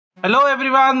Hello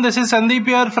everyone, this is Sandeep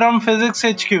here from Physics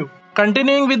HQ.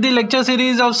 Continuing with the lecture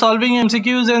series of solving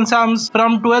MCQs and sums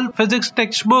from 12th Physics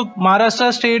textbook,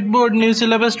 Maharashtra State Board New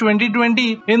Syllabus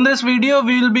 2020. In this video,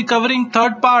 we will be covering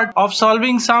third part of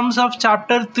solving sums of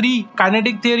chapter 3,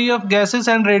 Kinetic Theory of Gases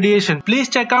and Radiation. Please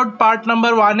check out part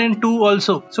number 1 and 2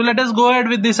 also. So let us go ahead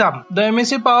with the sum. The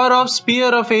emissive power of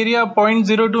sphere of area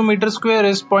 0.02 meter square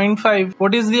is 0.5.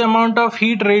 What is the amount of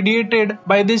heat radiated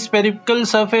by this spherical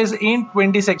surface in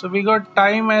 20 seconds? So we got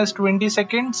time as 20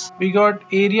 seconds. We got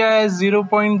area as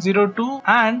 0.02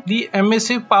 and the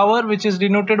emissive power, which is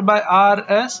denoted by R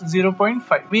as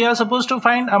 0.5. We are supposed to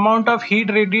find amount of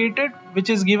heat radiated, which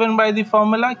is given by the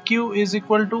formula Q is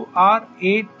equal to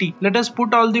RAT. Let us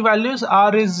put all the values.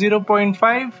 R is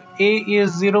 0.5, A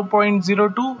is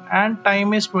 0.02 and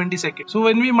time is 20 seconds. So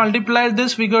when we multiply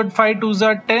this, we got 5 2s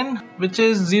are 10, which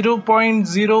is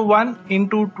 0.01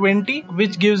 into 20,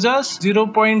 which gives us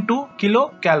 0.2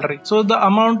 kilocalorie. So the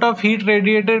amount of heat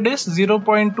radiated is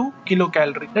 0.2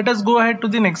 kilocalorie. Let us go ahead to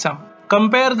the next sum.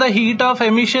 Compare the heat of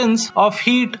emissions of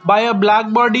heat by a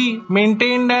black body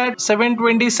maintained at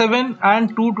 727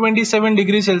 and 227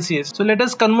 degrees Celsius. So let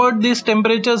us convert these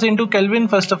temperatures into Kelvin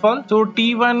first of all. So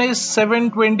T1 is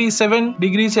 727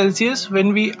 degrees Celsius.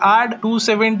 When we add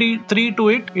 273 to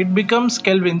it, it becomes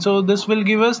Kelvin. So this will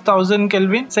give us 1000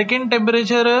 Kelvin. Second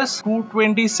temperature is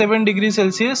 227 degrees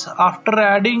Celsius. After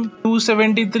adding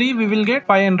 273, we will get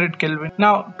 500 Kelvin.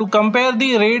 Now to compare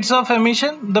the rates of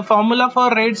emission, the formula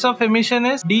for rates of emission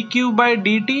is dq by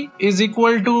dt is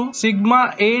equal to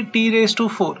sigma a t raised to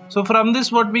 4. So from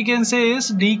this what we can say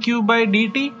is dq by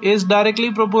dt is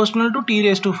directly proportional to t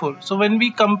raised to 4. So when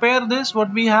we compare this,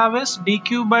 what we have is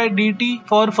dq by dt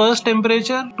for first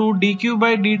temperature to dq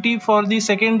by dt for the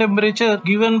second temperature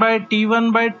given by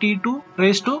t1 by t2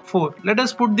 raised to 4. Let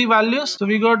us put the values. So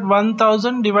we got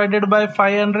 1000 divided by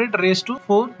 500 raised to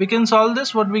 4. We can solve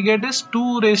this. What we get is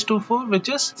 2 raised to 4, which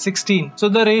is 16. So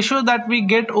the ratio that we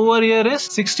get over here is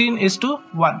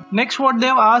 16:1. Next, what they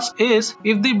have asked is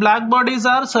if the black bodies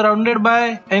are surrounded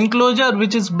by enclosure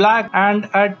which is black and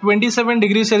at 27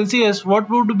 degrees Celsius, what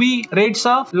would be rates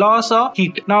of loss of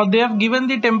heat? Now they have given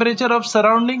the temperature of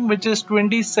surrounding, which is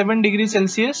 27 degrees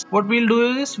Celsius. What we'll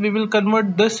do is we will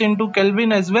convert this into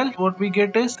Kelvin as well. What we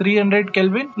get is 300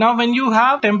 Kelvin. Now when you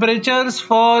have temperatures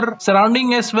for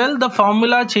surrounding as well, the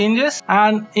formula changes,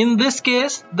 and in this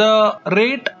case the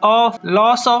rate of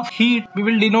loss of heat we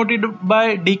will denote it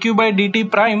by dq by dt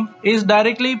prime is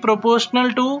directly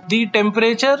proportional to the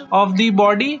temperature of the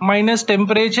body minus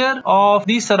temperature of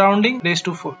the surrounding raised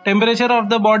to 4. Temperature of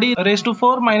the body raised to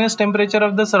 4 minus temperature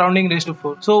of the surrounding raised to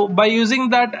 4. So by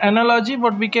using that analogy,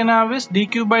 what we can have is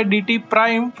dq by dt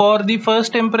prime for the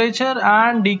first temperature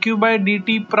and dq by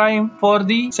dt prime for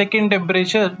the second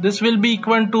temperature. This will be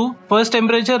equal to first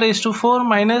temperature raised to 4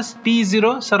 minus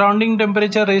T0 surrounding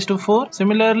temperature raised to 4.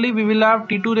 Similarly, we will have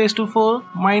T2 raised to 4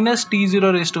 minus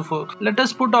T0 raised to 4. Let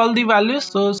us put all the values.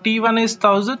 So T1 is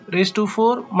 1000 raised to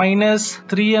 4 minus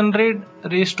 300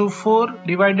 raised to 4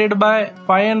 divided by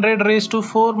 500 raised to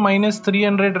 4 minus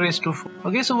 300 raised to 4.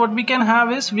 Okay, so what we can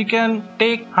have is we can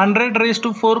take 100 raised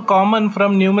to 4 common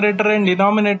from numerator and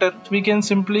denominator. So we can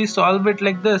simply solve it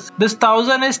like this. This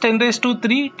 1000 is 10 raised to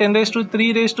 3. 10 raised to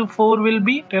 3 raised to 4 will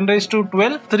be 10 raised to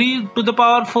 12. 3 to the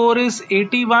power 4 is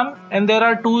 81 and there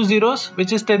are 2 zeros,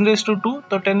 which is 10 raised to 2.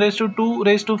 So 10 raised to 2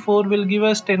 raised to 4 will give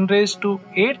us 10 raised to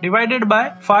 8 divided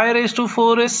by 5 raised to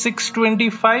 4 is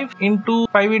 625 into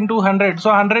 5 into 100. So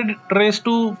 100 raised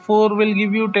to 4 will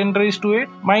give you 10 raised to 8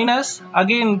 minus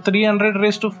again 300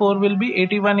 raised to 4 will be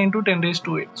 81 into 10 raised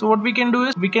to 8. So what we can do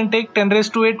is we can take 10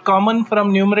 raised to 8 common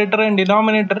from numerator and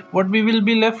denominator. What we will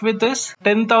be left with is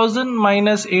 10,000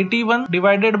 minus 81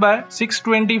 divided by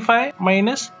 625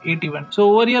 minus 81.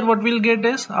 So over here what we'll get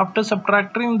is after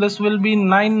subtracting this will be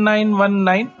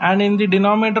 9919 and in the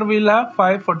denominator we'll have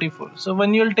 544. So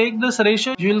when you'll take this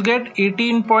ratio, you will get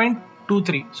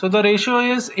 18.23. So the ratio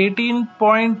is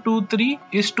 18.23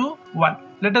 is to 1.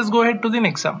 Let us go ahead to the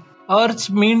next sum. Earth's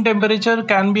mean temperature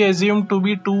can be assumed to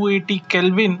be 280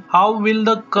 Kelvin. How will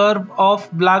the curve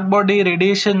of blackbody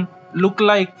radiation look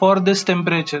like for this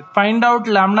temperature? Find out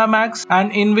lambda max and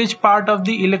in which part of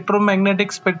the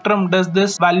electromagnetic spectrum does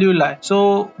this value lie.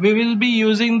 So we will be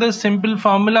using the simple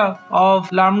formula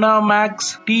of lambda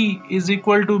max T is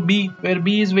equal to B, where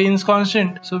B is Wien's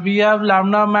constant. So we have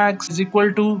lambda max is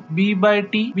equal to B by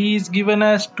T. B is given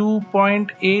as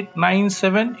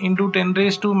 2.897 into 10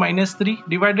 raised to minus 3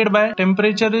 divided by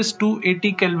temperature is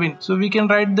 280 Kelvin. So we can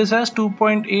write this as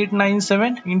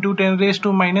 2.897 into 10 raised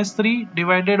to minus 3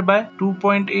 divided by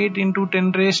 2.8 into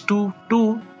 10 raised to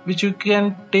 2 which you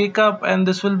can take up, and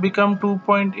this will become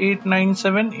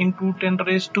 2.897 into 10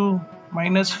 raised to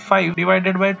minus 5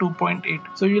 divided by 2.8.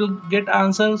 So you'll get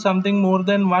answer something more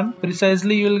than 1.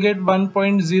 Precisely you will get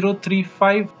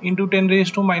 1.035 into 10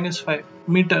 raised to minus 5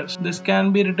 meters. This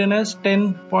can be written as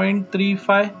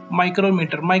 10.35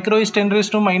 micrometer. Micro is 10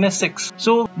 raised to minus 6.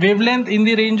 So wavelength in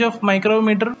the range of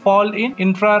micrometer fall in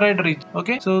infrared region.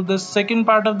 Okay, so the second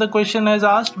part of the question has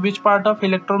asked which part of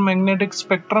electromagnetic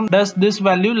spectrum does this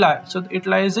value lie. So it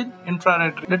lies in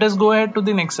infrared region. Let us go ahead to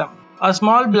the next sum. A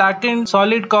small blackened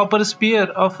solid copper sphere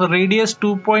of radius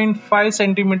 2.5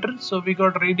 centimeter. So we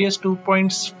got radius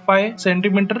 2.5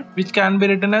 centimeter, which can be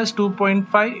written as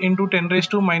 2.5 into 10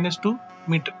 raised to minus 2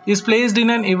 meter, is placed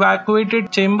in an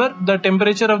evacuated chamber. The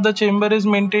temperature of the chamber is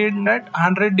maintained at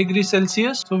 100 degrees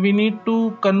Celsius. So we need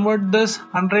to convert this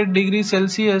 100 degrees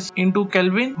Celsius into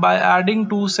Kelvin by adding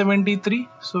 273.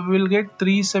 So we will get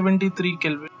 373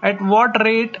 Kelvin. At what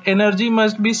rate energy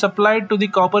must be supplied to the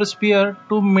copper sphere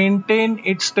to maintain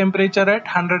its temperature at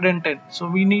 110? So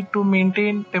we need to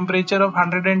maintain temperature of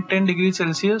 110 degrees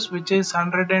Celsius, which is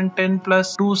 110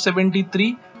 plus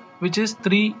 273, which is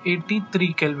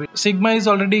 383 Kelvin. Sigma is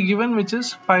already given, which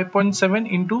is 5.7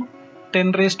 into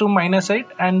 10 raised to minus 8,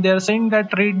 and they are saying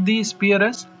that treat the sphere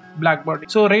as blackbody.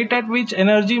 So rate at which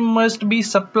energy must be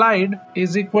supplied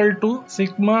is equal to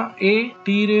sigma A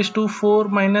T raised to 4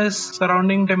 minus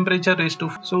surrounding temperature raised to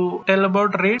 4. So tell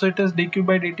about rate. So it is dq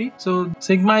by dt. So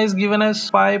sigma is given as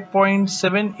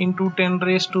 5.7 into 10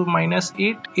 raised to minus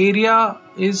 8. Area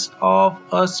is of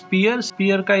a sphere.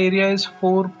 Sphere ka area is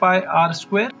 4 pi r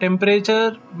square.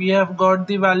 Temperature we have got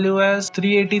the value as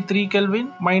 383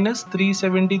 Kelvin minus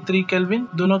 373 Kelvin.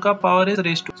 Dono ka power is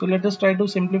raised to. So let us try to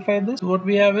simplify this. So what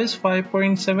we have is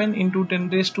 5.7 into 10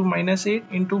 raised to minus 8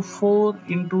 into 4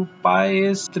 into pi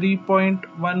is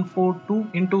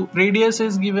 3.142 into radius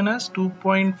is given as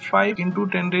 2.5 into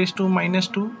 10 raised to minus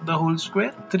 2 the whole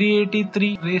square.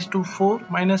 383 raised to 4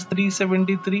 minus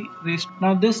 373 raised to.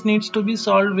 Now this needs to be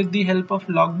solved with the help of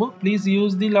logbook. Please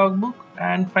use the logbook,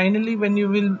 and finally when you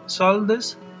will solve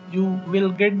this, you will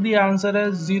get the answer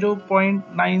as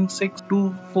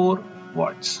 0.9624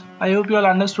 watts. I hope you all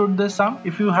understood this sum.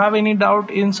 If you have any doubt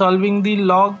in solving the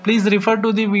log, please refer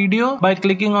to the video by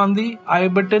clicking on the I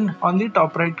button on the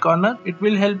top right corner. It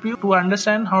will help you to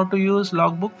understand how to use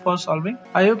logbook for solving.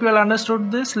 I hope you all understood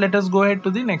this. Let us go ahead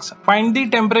to the next sum. Find the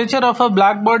temperature of a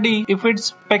black body if its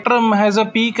spectrum has a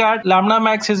peak at lambda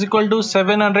max is equal to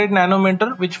 700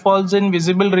 nanometer, which falls in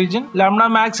visible region, lambda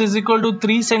max is equal to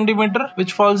 3 centimeter,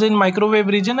 which falls in microwave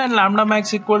region, and lambda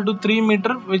max equal to 3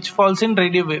 meter, which falls in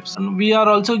radio waves. And we are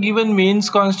also given Main's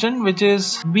constant, which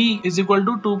is B is equal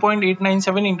to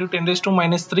 2.897 into 10 raised to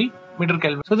minus 3 meter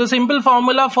Kelvin. So the simple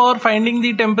formula for finding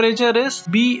the temperature is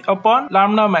B upon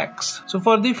lambda max. So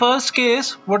for the first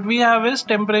case, what we have is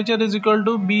temperature is equal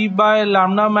to B by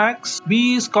lambda max.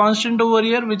 B is constant over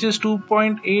here, which is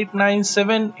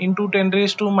 2.897 into 10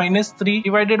 raised to minus 3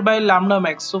 divided by lambda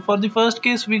max. So for the first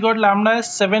case, we got lambda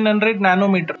as 700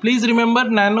 nanometer. Please remember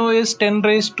nano is 10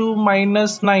 raised to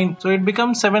minus 9. So it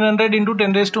becomes 700 into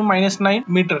 10 raised to minus 9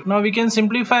 meter. Now we can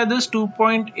simplify this.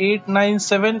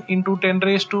 2.897 into 10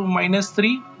 raised to minus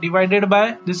 3 divided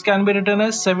by, this can be written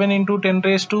as 7 into 10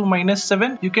 raised to minus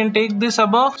 7. You can take this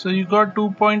above. So you got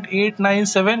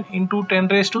 2.897 into 10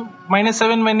 raised to minus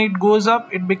 7. When it goes up,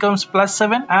 it becomes plus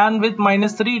 7, and with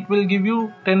minus 3 it will give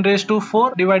you 10 raised to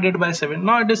 4 divided by 7.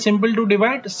 Now it is simple to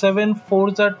divide. 7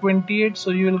 4s are 28, so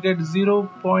you will get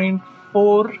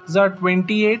 0.4 are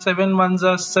 28, 7 1s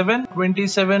are 7,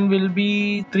 27 will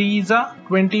be 3s are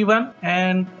 21,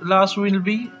 and last will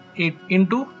be 8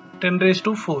 into 10 raised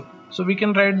to 4. So we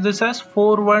can write this as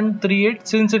 4138.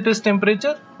 Since it is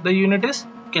temperature, the unit is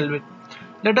Kelvin.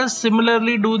 Let us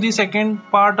similarly do the second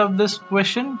part of this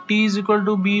question. T is equal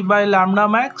to B by lambda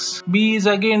max. B is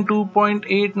again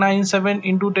 2.897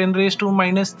 into 10 raised to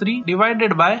minus 3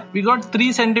 divided by, we got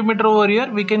 3 centimeter over here.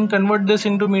 We can convert this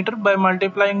into meter by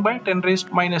multiplying by 10 raised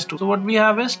to minus 2. So what we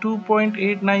have is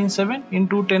 2.897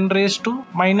 into 10 raised to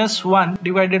minus 1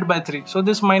 divided by 3. So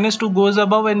this minus 2 goes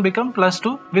above and become plus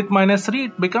 2. With minus 3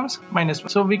 it becomes minus 1.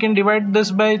 So we can divide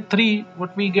this by 3.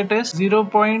 What we get is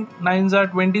 0.9s are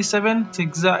 27,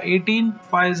 6 are 18,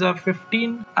 5 are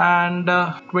 15, and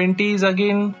 20 is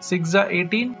again 6 are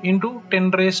 18 into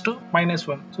 10 raised to minus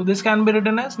 1. So this can be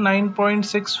written as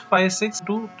 9.656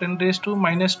 to 10 raised to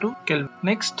minus 2 Kelvin.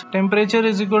 Next, temperature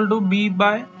is equal to B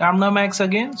by lambda max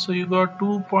again. So you got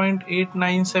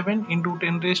 2.897 into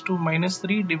 10 raised to minus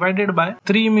 3 divided by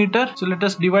 3 meter. So let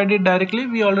us divide it directly.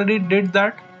 We already did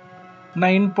that.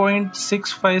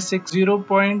 9.656.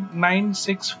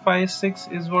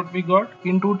 0.9656 is what we got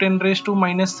into 10 raised to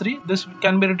minus 3. This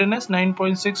can be written as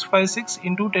 9.656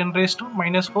 into 10 raised to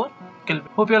minus 4 Kelvin.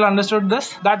 Hope you all understood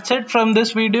this. That's it from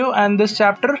this video and this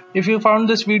chapter. If you found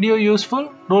this video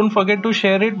useful, don't forget to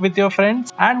share it with your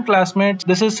friends and classmates.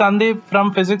 This is Sandeep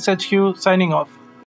from Physics HQ signing off.